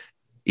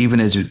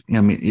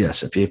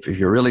 yes, if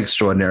you're really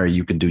extraordinary,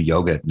 you can do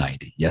yoga at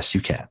 90. Yes,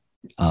 you can.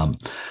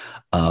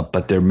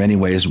 But there are many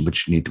ways in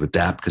which you need to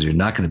adapt because you're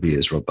not going to be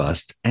as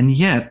robust. And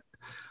yet,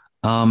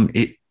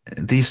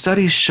 these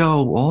studies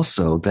show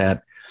also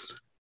that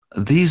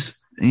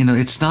these,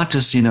 it's not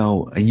just,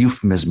 a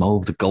euphemism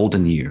of the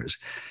golden years.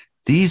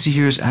 These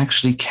years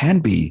actually can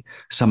be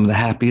some of the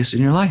happiest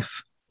in your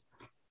life.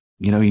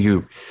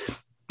 You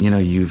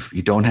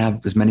don't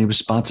have as many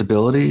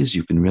responsibilities.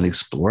 You can really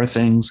explore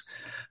things.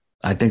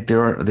 I think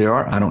there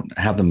are. I don't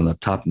have them on the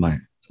top of my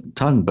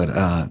tongue, but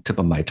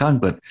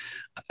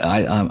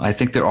I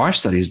think there are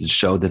studies that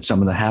show that some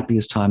of the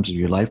happiest times of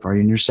your life are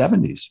in your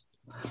 70s.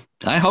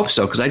 I hope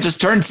so, because I just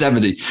turned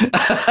 70.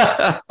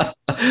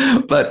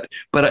 but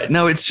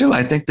no, it's true.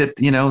 I think that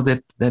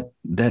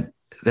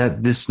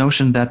that this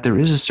notion that there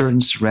is a certain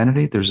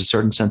serenity, there's a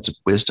certain sense of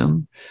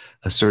wisdom,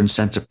 a certain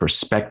sense of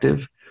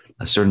perspective,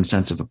 a certain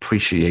sense of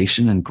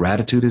appreciation and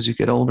gratitude as you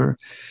get older,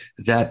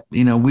 that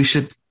we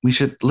should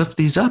lift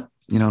these up,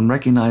 and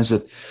recognize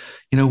that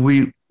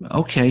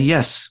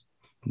yes,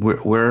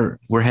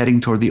 we're heading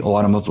toward the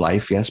autumn of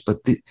life, yes,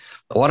 but the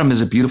autumn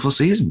is a beautiful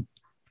season.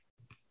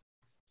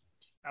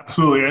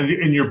 Absolutely.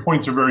 And your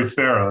points are very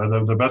fair.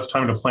 The best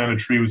time to plant a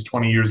tree was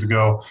 20 years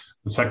ago.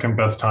 The second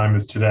best time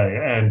is today.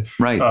 And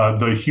right.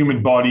 The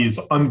human body is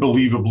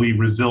unbelievably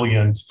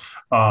resilient.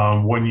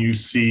 When you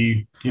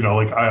see,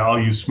 I'll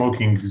use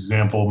smoking as an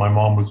example. My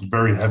mom was a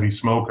very heavy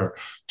smoker,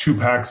 2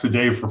 packs a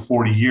day for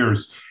 40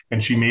 years,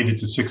 and she made it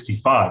to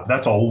 65.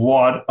 That's a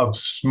lot of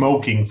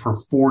smoking for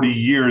 40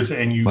 years,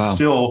 and you Wow.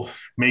 still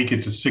make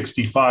it to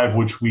 65,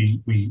 which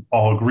we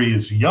all agree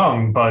is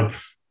young, but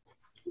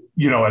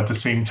at the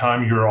same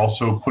time, you're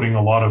also putting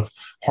a lot of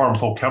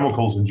harmful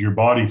chemicals into your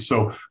body.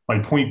 So my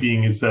point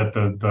being is that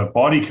the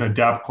body can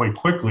adapt quite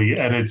quickly,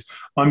 and it's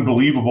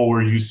unbelievable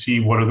where you see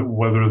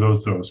whether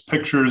those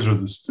pictures or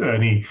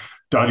any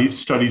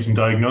studies and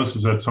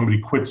diagnoses that somebody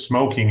quits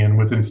smoking, and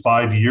within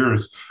 5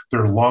 years,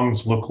 their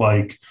lungs look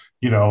like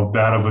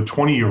that of a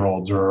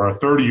 20-year-old's or a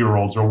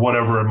 30-year-old's or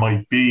whatever it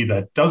might be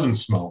that doesn't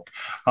smoke.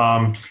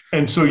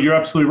 And so you're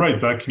absolutely right.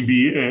 That can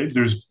be,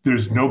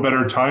 there's no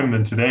better time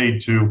than today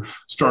to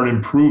start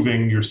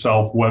improving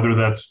yourself, whether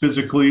that's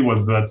physically,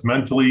 whether that's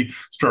mentally,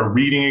 start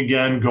reading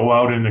again, go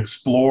out and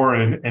explore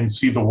and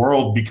see the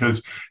world,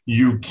 because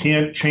you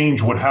can't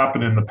change what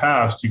happened in the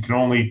past. You can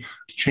only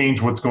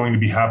change what's going to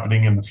be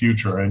happening in the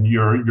future. And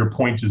your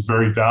point is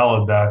very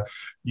valid that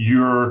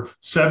your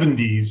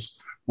 70s,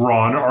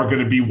 Ron, are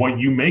going to be what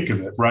you make of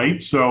it,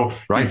 right? So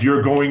Right. If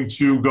you're going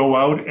to go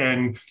out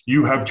and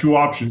you have 2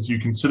 options, you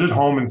can sit at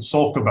home and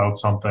sulk about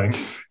something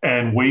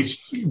and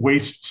waste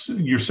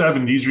your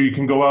 70s, or you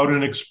can go out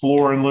and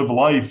explore and live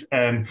life.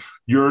 And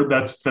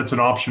that's an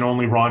option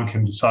only Ron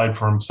can decide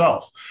for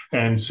himself.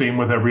 And same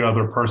with every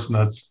other person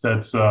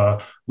that's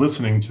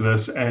listening to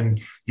this.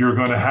 And you're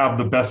going to have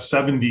the best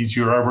 70s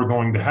you're ever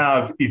going to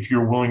have if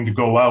you're willing to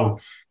go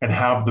out and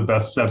have the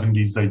best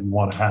 70s that you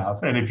want to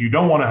have. And if you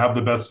don't want to have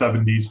the best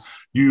 70s,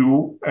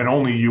 you and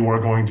only you are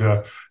going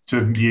to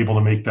be able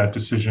to make that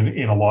decision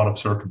in a lot of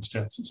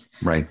circumstances.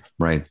 Right.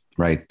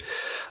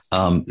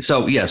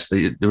 So yes,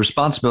 the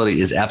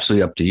responsibility is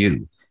absolutely up to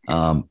you.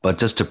 But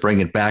just to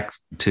bring it back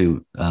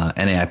to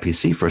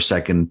NAIPC for a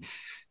second,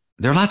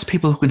 there are lots of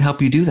people who can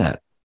help you do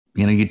that.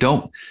 You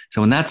don't.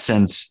 So in that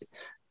sense,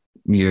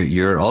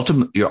 you're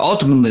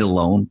ultimately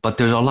alone, but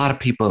there's a lot of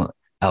people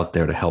out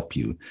there to help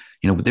you.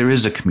 There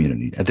is a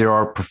community. There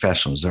are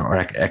professionals. There are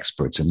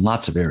experts in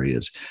lots of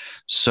areas.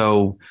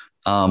 So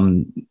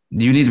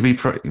you need to be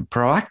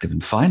proactive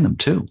and find them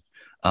too.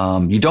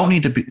 You don't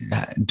need to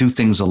do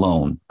things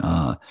alone.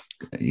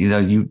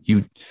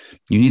 You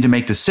need to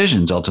make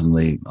decisions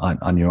ultimately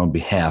on your own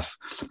behalf,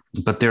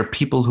 but there are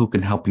people who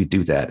can help you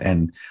do that.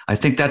 And I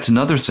think that's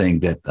another thing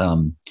that,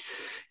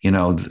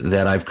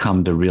 that I've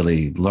come to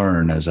really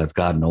learn as I've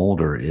gotten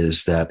older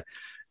is that,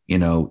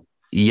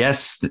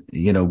 yes,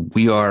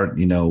 we are,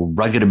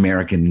 rugged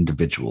American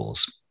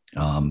individuals.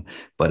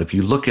 But if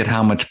you look at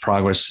how much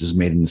progress is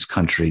made in this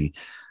country,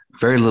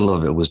 very little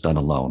of it was done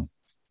alone.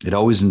 It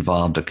always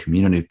involved a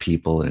community of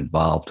people. It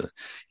involved,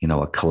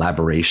 a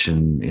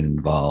collaboration. It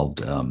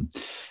involved,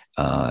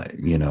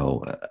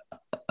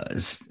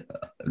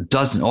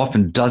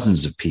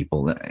 dozens of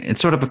people.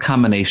 It's sort of a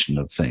combination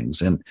of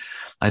things. And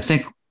I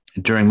think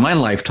during my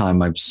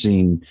lifetime, I've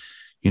seen,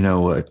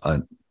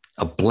 a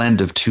a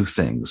blend of two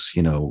things.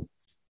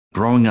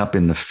 Growing up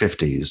in the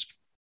 50s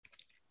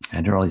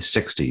and early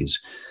 60s,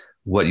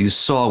 what you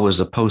saw was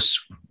a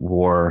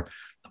post-war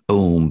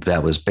boom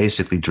that was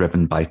basically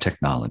driven by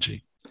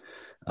technology.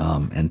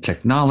 And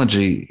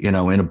technology, in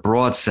a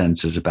broad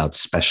sense, is about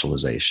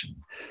specialization.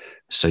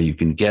 So you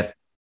can get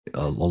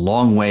a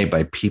long way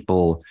by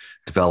people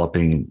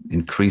developing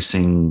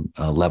increasing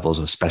levels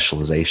of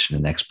specialization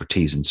and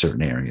expertise in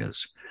certain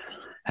areas.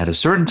 At a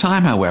certain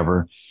time,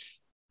 however,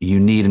 you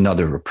need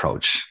another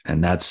approach,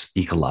 and that's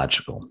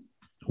ecological,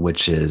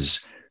 which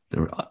is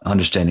the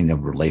understanding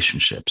of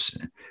relationships.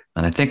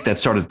 And I think that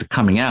started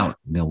coming out,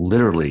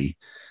 literally,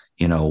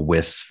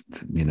 with,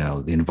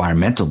 the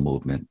environmental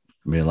movement,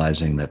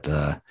 realizing that,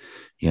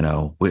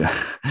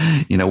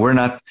 we're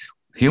not,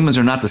 humans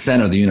are not the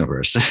center of the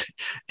universe.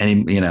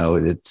 And,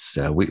 it's,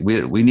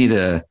 we need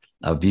a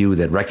view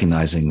that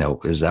recognizing though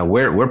is that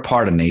we're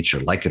part of nature,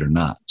 like it or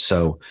not.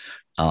 So,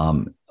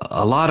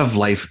 a lot of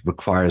life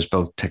requires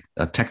both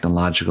a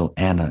technological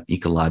and an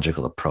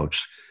ecological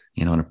approach,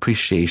 an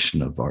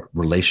appreciation of our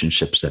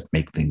relationships that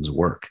make things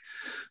work.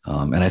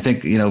 And I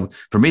think,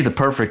 for me, the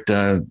perfect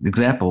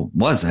example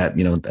was that,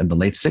 in the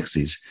late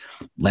 60s,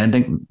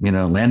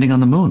 landing on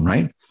the moon,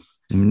 right?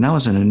 I mean, that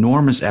was an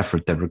enormous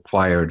effort that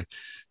required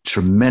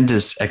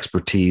tremendous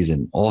expertise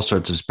in all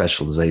sorts of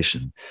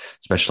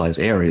specialized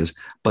areas,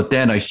 but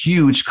then a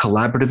huge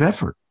collaborative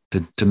effort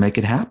to make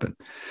it happen.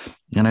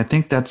 And I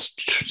think that's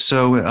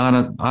so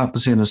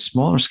obviously on a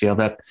smaller scale,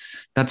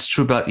 that's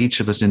true about each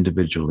of us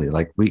individually.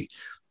 Like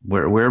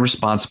we're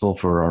responsible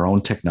for our own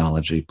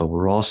technology, but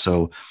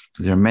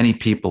there are many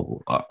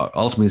people,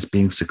 ultimately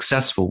being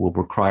successful will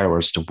require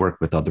us to work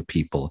with other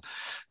people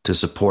to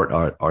support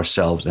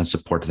ourselves and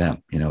support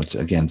them. It's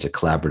a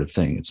collaborative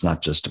thing. It's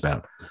not just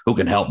about who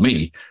can help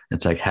me.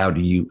 It's like, how do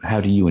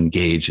you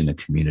engage in a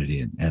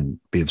community and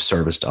be of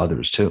service to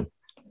others too?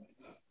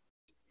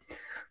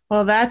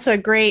 Well, that's a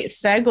great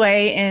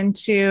segue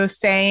into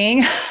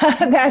saying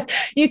that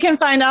you can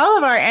find all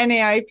of our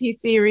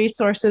NAIPC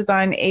resources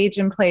on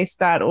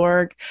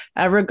ageinplace.org,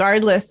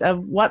 regardless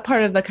of what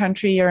part of the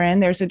country you're in.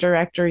 There's a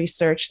directory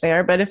search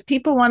there. But if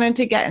people wanted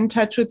to get in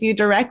touch with you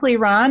directly,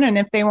 Ron, and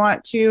if they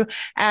want to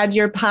add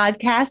your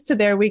podcast to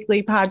their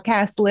weekly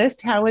podcast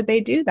list, how would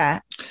they do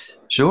that?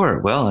 Sure.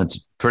 Well,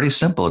 it's pretty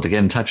simple to get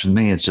in touch with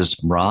me. It's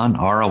just Roel,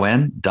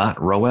 ROEL,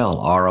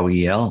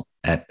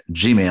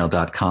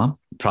 @gmail.com.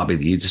 Probably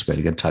the easiest way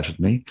to get in touch with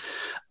me.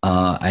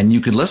 And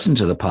you can listen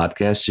to the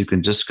podcast. You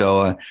can just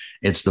go,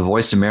 it's the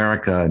Voice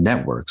America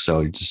Network. So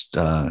you just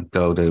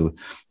go to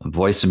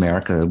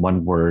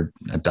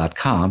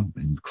voiceamerica.com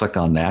and click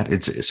on that.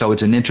 It's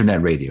an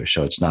internet radio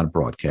show. It's not a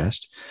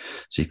broadcast.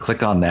 So you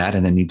click on that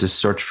and then you just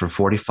search for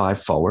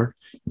 45 Forward.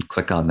 You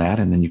click on that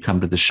and then you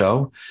come to the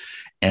show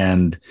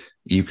and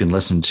you can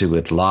listen to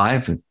it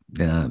live at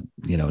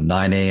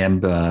 9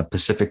 a.m.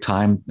 Pacific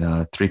time,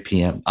 3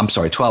 p.m. I'm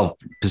sorry, 12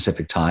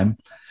 Pacific time,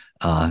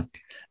 3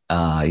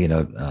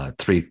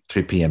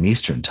 p.m.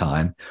 Eastern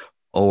time,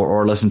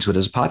 or listen to it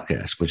as a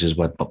podcast, which is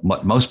what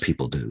most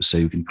people do. So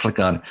you can click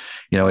on,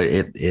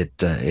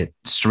 it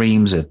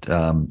streams it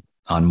on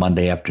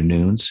Monday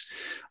afternoons,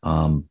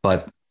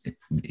 but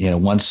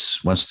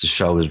once the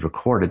show is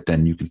recorded,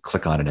 then you can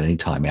click on it at any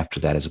time after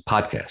that as a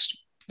podcast.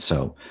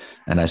 So,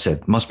 and I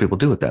said most people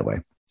do it that way.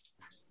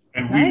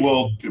 And we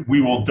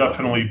will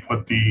definitely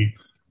put the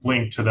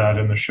link to that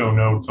in the show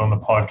notes on the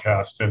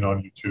podcast and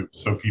on YouTube,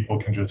 so people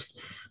can just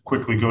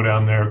quickly go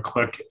down there,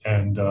 click,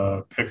 and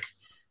pick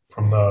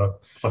from the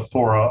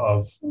plethora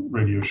of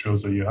radio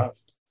shows that you have.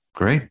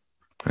 Great.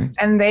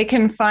 And they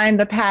can find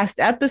the past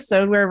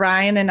episode where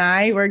Ryan and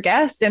I were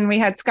guests, and we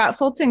had Scott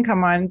Fulton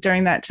come on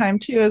during that time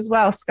too as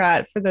well.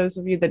 Scott, for those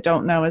of you that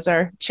don't know, is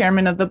our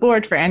chairman of the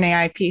board for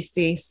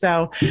NAIPC.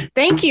 So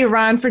thank you,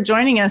 Ron, for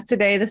joining us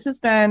today. This has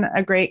been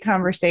a great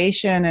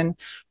conversation. And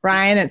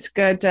Ryan, it's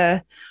good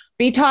to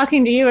be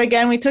talking to you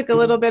again. We took a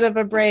little bit of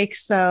a break.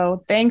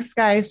 So thanks,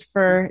 guys,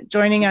 for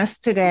joining us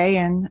today.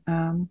 And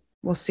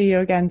we'll see you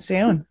again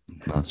soon.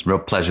 Well, it's a real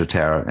pleasure,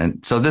 Tara.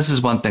 And so this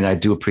is one thing I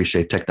do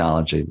appreciate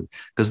technology,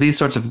 because these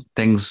sorts of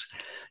things,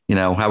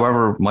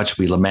 however much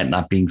we lament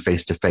not being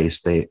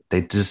face-to-face, they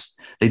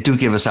do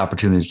give us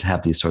opportunities to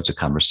have these sorts of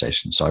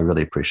conversations. So I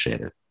really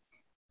appreciate it.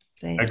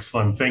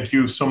 Excellent. Thank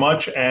you so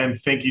much. And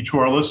thank you to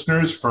our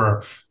listeners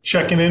for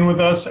checking in with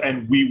us.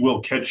 And we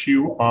will catch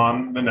you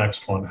on the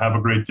next one. Have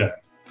a great day.